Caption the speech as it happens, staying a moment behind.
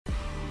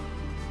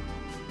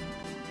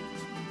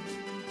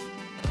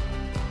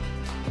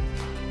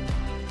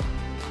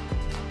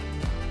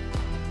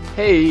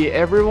Hey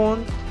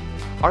everyone,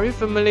 are you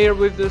familiar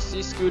with the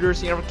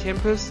e-scooters in our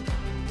campus?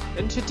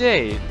 And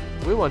today,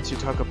 we want to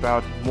talk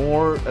about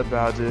more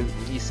about the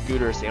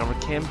e-scooters in our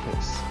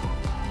campus.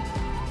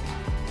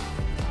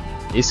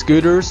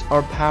 E-scooters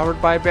are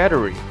powered by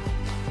battery,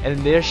 and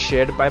they're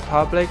shared by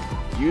public.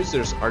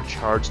 Users are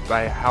charged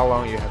by how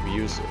long you have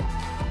used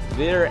it.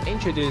 They are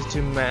introduced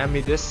to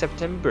Miami this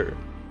September,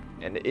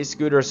 and the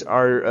e-scooters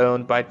are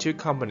owned by two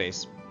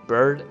companies,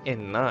 Bird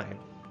and Nine.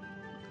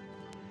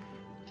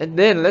 And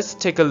then let's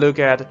take a look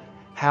at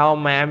how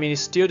Miami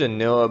students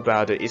know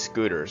about the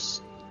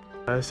e-scooters.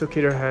 So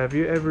Kater, have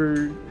you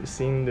ever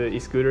seen the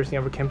e-scooters in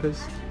our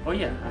campus? Oh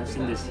yeah, I've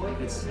seen this.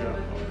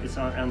 It's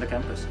on the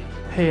campus.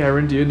 Yeah. Hey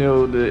Aaron, do you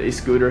know the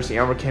e-scooters in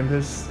our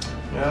campus?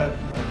 Yeah,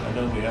 I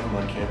know we have them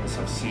on campus.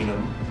 I've seen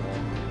them.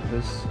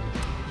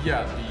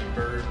 Yeah, the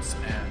Birds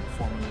and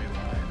formerly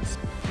Lines.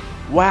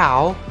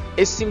 Wow,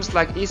 it seems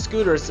like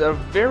e-scooters are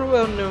very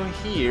well known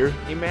here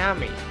in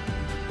Miami.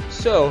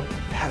 So,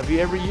 have you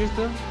ever used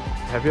them?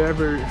 Have you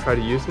ever tried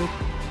to use it?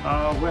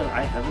 Well,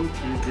 I haven't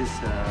used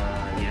this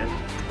yet.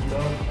 No,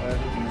 I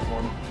haven't used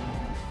one.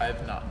 I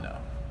have not, no.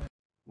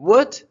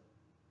 What?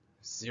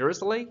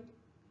 Seriously?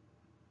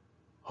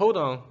 Hold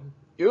on,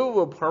 you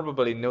will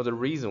probably know the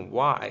reason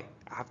why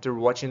after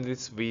watching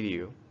this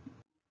video.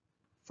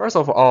 First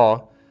of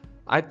all,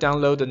 I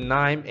downloaded the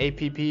Nime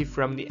app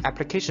from the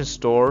application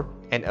store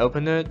and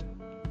opened it.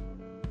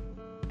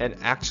 And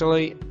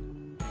actually,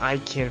 I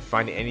can't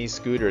find any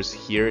scooters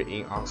here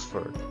in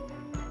Oxford.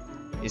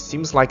 It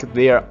seems like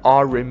they are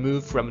all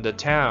removed from the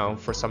town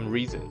for some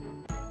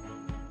reason.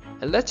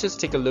 And let's just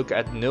take a look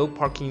at no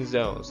parking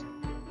zones,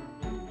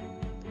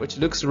 which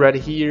looks right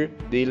here.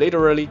 They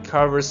literally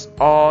covers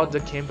all the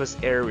campus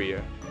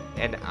area,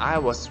 and I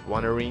was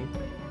wondering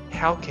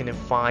how can I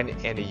find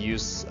and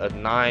use a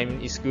Nime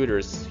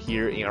e-scooters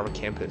here in our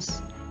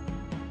campus.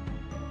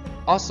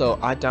 Also,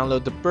 I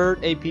downloaded the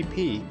Bird app,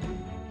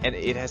 and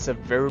it has a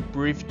very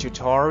brief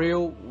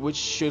tutorial which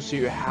shows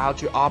you how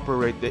to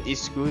operate the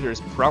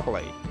e-scooters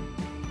properly.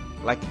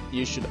 Like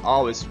you should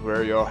always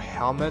wear your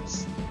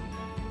helmets,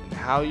 and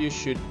how you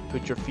should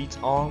put your feet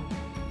on,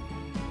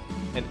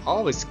 and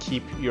always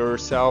keep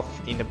yourself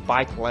in the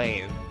bike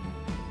lane,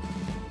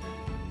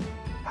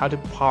 how to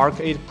park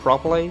it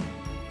properly,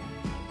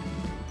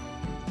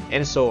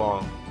 and so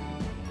on.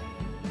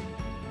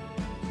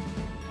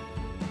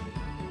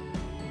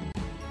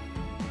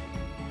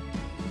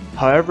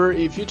 However,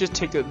 if you just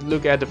take a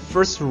look at the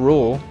first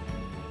rule,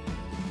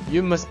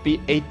 you must be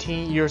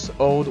 18 years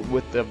old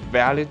with a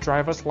valid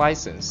driver's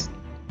license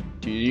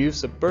to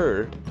use a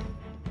Bird.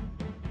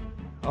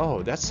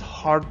 Oh, that's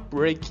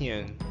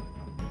heartbreaking.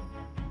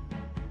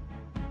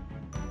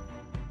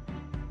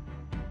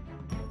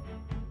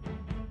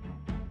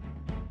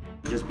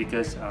 Just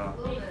because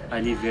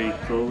I live very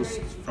close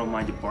from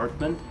my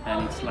department,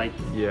 and it's like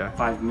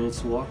 5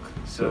 minutes walk.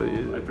 So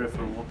I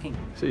prefer walking.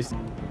 So it's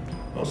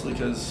Mostly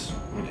because,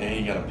 I mean, A,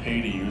 you gotta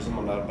pay to use them.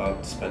 I'm not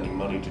about spending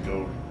money to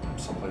go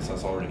someplace I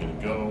was already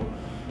gonna go.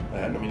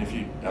 And I mean, if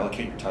you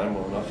allocate your time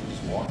well enough, you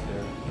just walk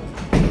there.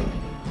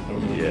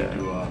 Don't really need to,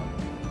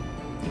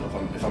 you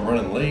know, if I'm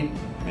running late,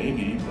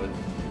 maybe, but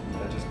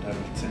I just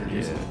haven't considered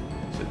using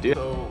it.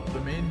 So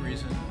the main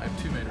reason, I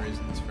have two main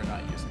reasons for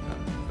not using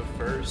them. The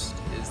first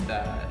is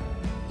that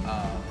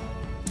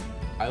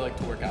I like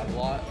to work out a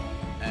lot,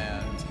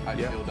 and I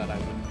feel that I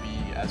wouldn't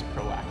be as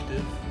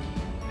proactive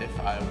if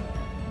I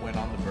went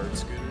on the Bird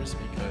scooters,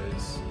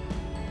 because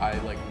I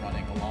like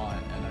running a lot,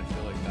 and I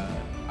feel like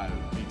that I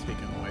would be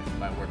taken away from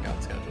my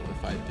workout schedule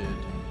if I did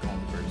go on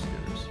the Bird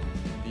scooters.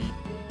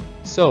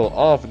 So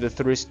all of the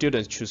three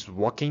students choose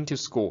walking to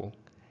school.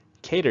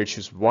 Kater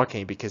choose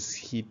walking because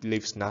he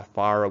lives not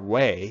far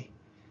away.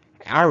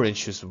 Aaron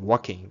choose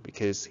walking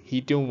because he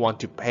don't want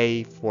to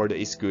pay for the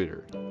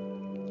e-scooter.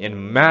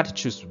 And Matt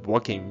choose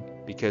walking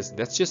because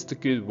that's just a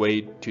good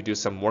way to do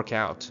some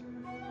workout.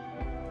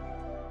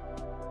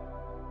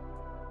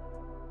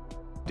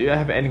 Do you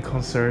have any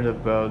concern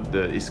about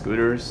the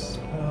e-scooters?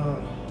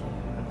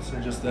 I'd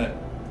say just that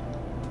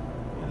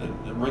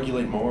they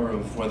regulate more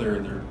of whether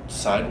they're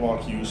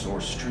sidewalk use or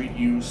street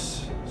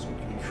use, so we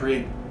can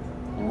create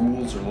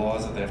rules or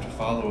laws that they have to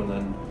follow, and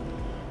then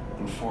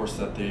enforce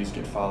that these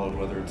get followed,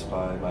 whether it's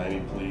by Miami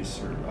Police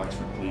or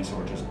Oxford Police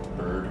or just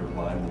Bird or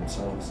Lime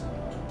themselves.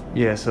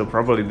 Yeah, so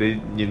probably they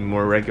need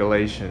more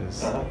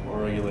regulations.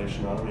 More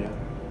regulation on them,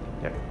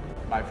 Yeah.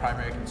 My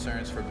primary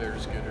concerns for Bird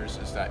scooters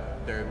is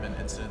that there have been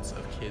incidents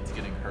of kids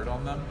getting hurt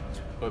on them,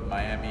 but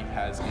Miami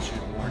has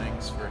issued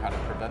warnings for how to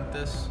prevent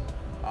this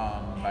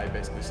by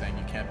basically saying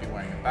you can't be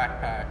wearing a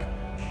backpack.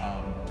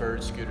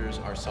 Bird scooters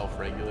are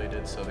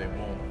self-regulated, so they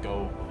won't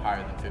go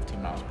higher than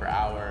 15 miles per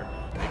hour.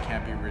 They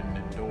can't be ridden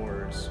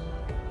indoors.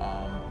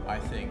 I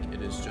think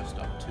it is just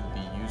up to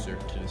the user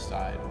to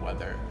decide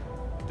whether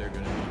they're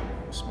going to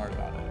be smart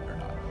about it or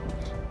not.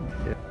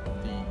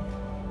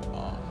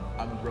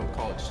 I'm a broke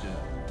college student,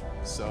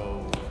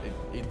 so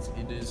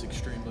it is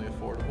extremely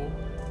affordable,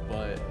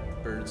 but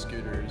Bird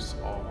scooters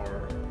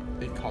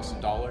it costs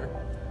 $1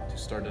 to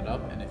start it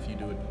up, and if you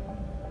do it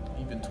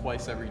even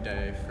twice every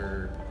day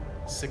for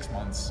 6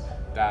 months,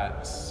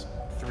 that's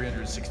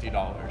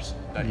 $360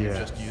 that you're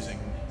just using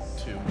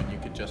to when you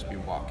could just be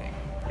walking.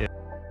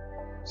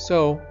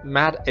 So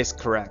Matt is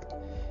correct.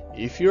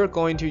 If you're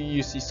going to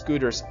use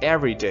e-scooters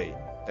every day,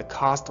 the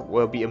cost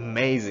will be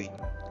amazing.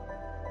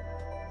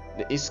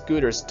 The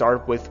e-scooters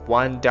start with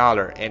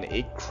 $1 and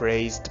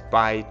increased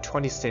by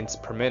 20 cents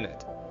per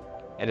minute.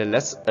 And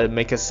let's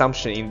make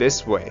assumption in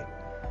this way.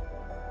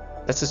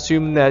 Let's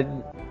assume that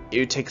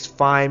it takes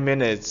 5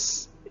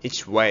 minutes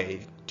each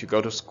way to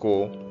go to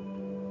school,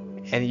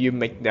 and you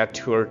make that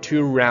tour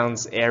 2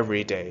 rounds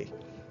every day.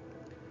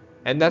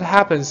 And that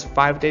happens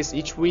 5 days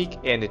each week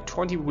and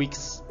 20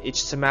 weeks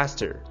each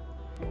semester.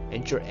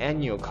 And your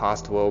annual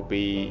cost will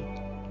be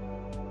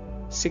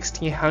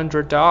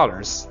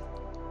 $1,600.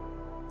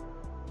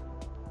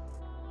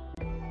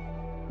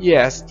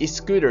 Yes,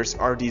 e-scooters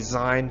are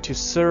designed to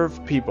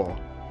serve people.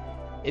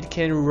 It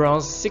can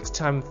run 6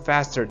 times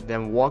faster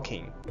than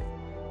walking,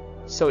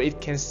 so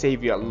it can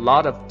save you a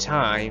lot of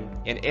time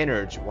and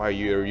energy while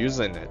you're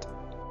using it.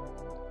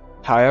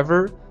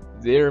 However,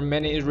 there are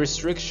many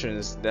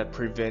restrictions that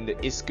prevent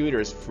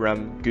e-scooters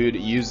from good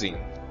using.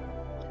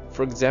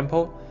 For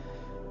example,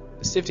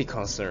 safety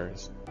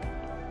concerns.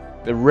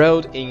 The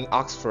road in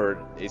Oxford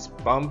is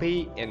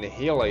bumpy and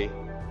hilly,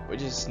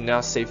 which is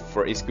not safe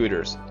for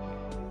e-scooters,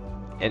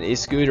 and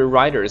e-scooter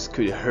riders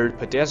could hurt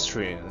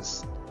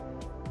pedestrians.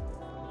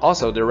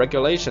 Also, the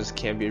regulations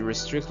can be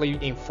strictly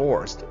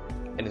enforced,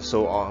 and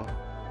so on.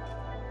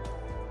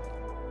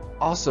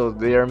 Also,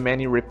 there are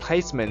many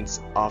replacements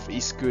of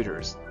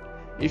e-scooters.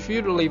 If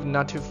you live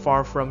not too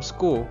far from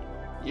school,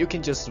 you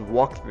can just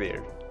walk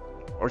there,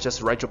 or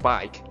just ride your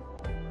bike,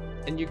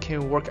 and you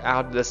can work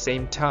out at the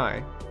same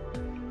time.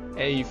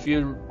 And if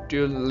you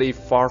do live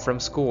far from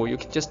school, you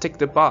can just take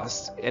the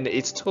bus, and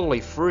it's totally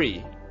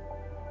free.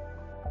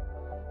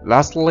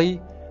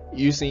 Lastly,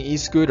 using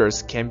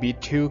e-scooters can be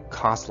too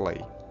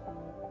costly.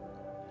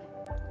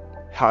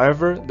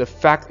 However, the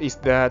fact is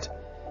that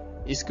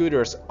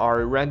e-scooters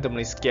are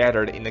randomly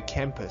scattered in the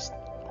campus,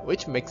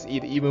 which makes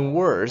it even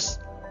worse,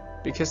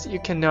 because you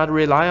cannot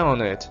rely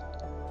on it.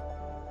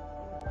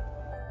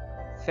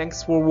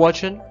 Thanks for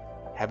watching.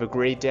 Have a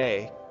great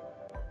day.